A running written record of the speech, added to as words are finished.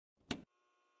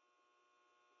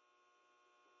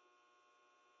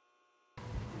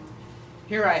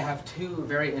Here I have two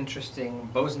very interesting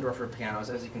Bosendorfer pianos.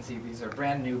 As you can see, these are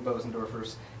brand new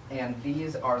Bosendorfers, and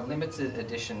these are limited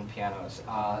edition pianos.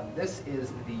 This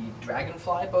is the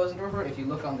Dragonfly Bosendorfer. If you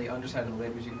look on the underside of the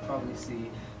lid, which you can probably see,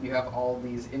 you have all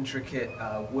these intricate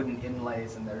wooden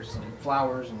inlays, and there's some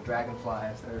flowers and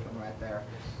dragonflies. There's one right there.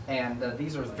 And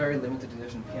these are very limited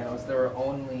edition pianos. There are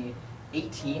only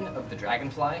 18 of the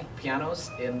Dragonfly pianos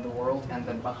in the world, and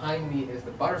then behind me is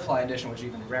the Butterfly edition, which is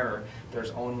even rarer.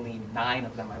 There's only 9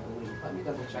 of them, I believe. Let me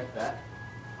double check that.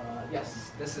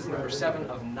 Yes, this is number 7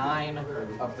 of 9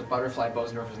 of the Butterfly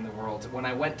Bosendorfers in the world. When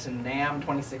I went to NAMM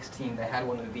 2016, they had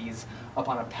one of these up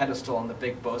on a pedestal in the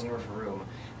big Bosendorfer room,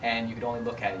 and you could only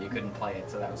look at it, you couldn't play it,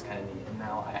 so that was kind of neat. And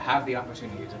now I have the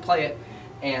opportunity to play it.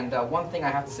 And one thing I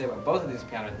have to say about both of these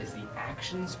pianos is the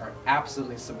actions are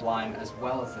absolutely sublime, as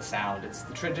well as the sound. It's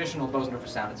the traditional Bosendorfer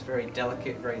sound. It's very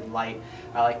delicate, very light.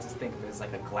 I like to think of it as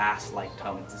like a glass-like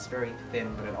tone. It's very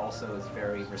thin, but it also is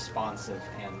very responsive,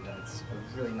 and it's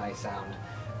a really nice sound.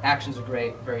 Actions are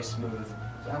great, very smooth.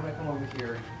 So I'm going to come over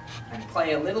here and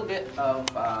play a little bit of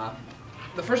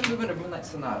the first movement of Moonlight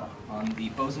Sonata on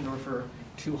the Bosendorfer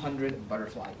 200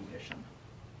 Butterfly edition.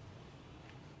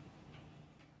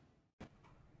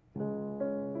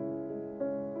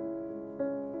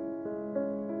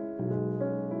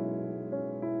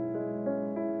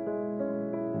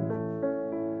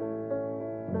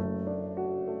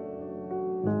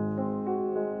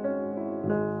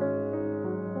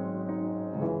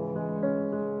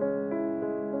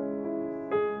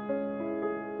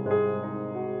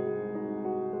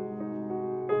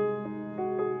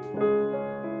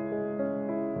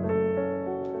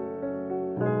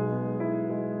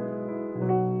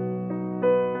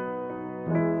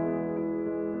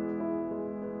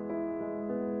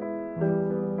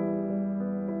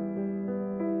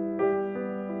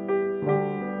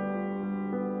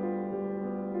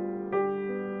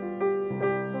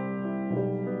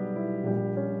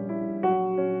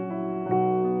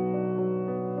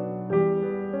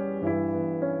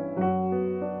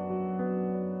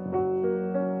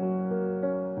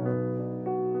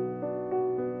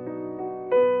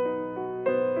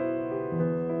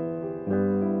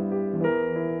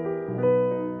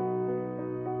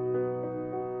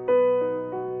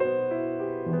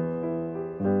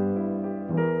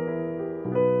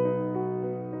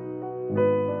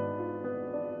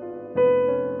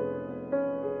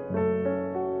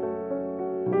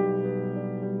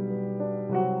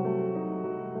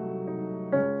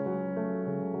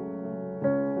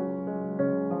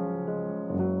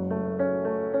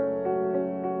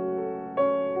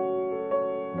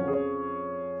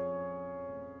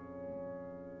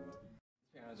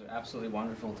 Are absolutely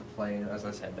wonderful to play. As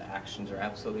I said, the actions are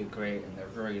absolutely great, and they're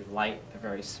very light, they're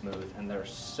very smooth, and they're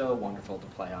so wonderful to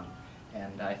play on.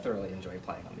 And I thoroughly enjoy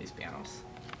playing on these pianos.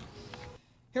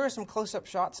 Here are some close-up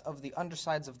shots of the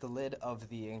undersides of the lid of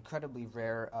the incredibly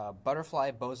rare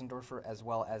Butterfly Bosendorfer, as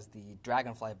well as the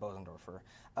Dragonfly Bosendorfer.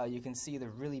 You can see the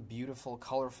really beautiful,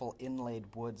 colorful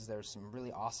inlaid woods. There's some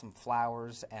really awesome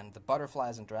flowers, and the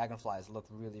butterflies and dragonflies look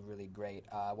really, really great.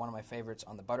 One of my favorites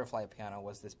on the Butterfly piano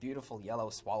was this beautiful yellow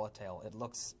swallowtail. It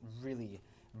looks really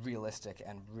realistic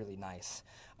and really nice.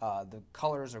 The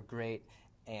colors are great.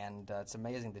 And it's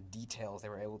amazing the details they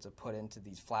were able to put into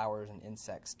these flowers and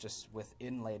insects just with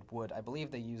inlaid wood. I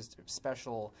believe they used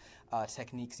special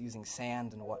techniques using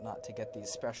sand and whatnot to get these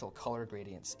special color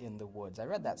gradients in the woods. I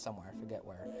read that somewhere, I forget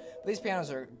where. But these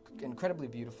pianos are incredibly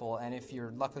beautiful, and if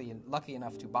you're lucky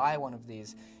enough to buy one of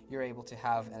these, you're able to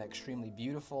have an extremely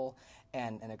beautiful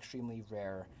and an extremely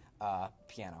rare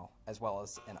piano, as well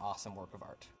as an awesome work of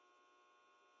art.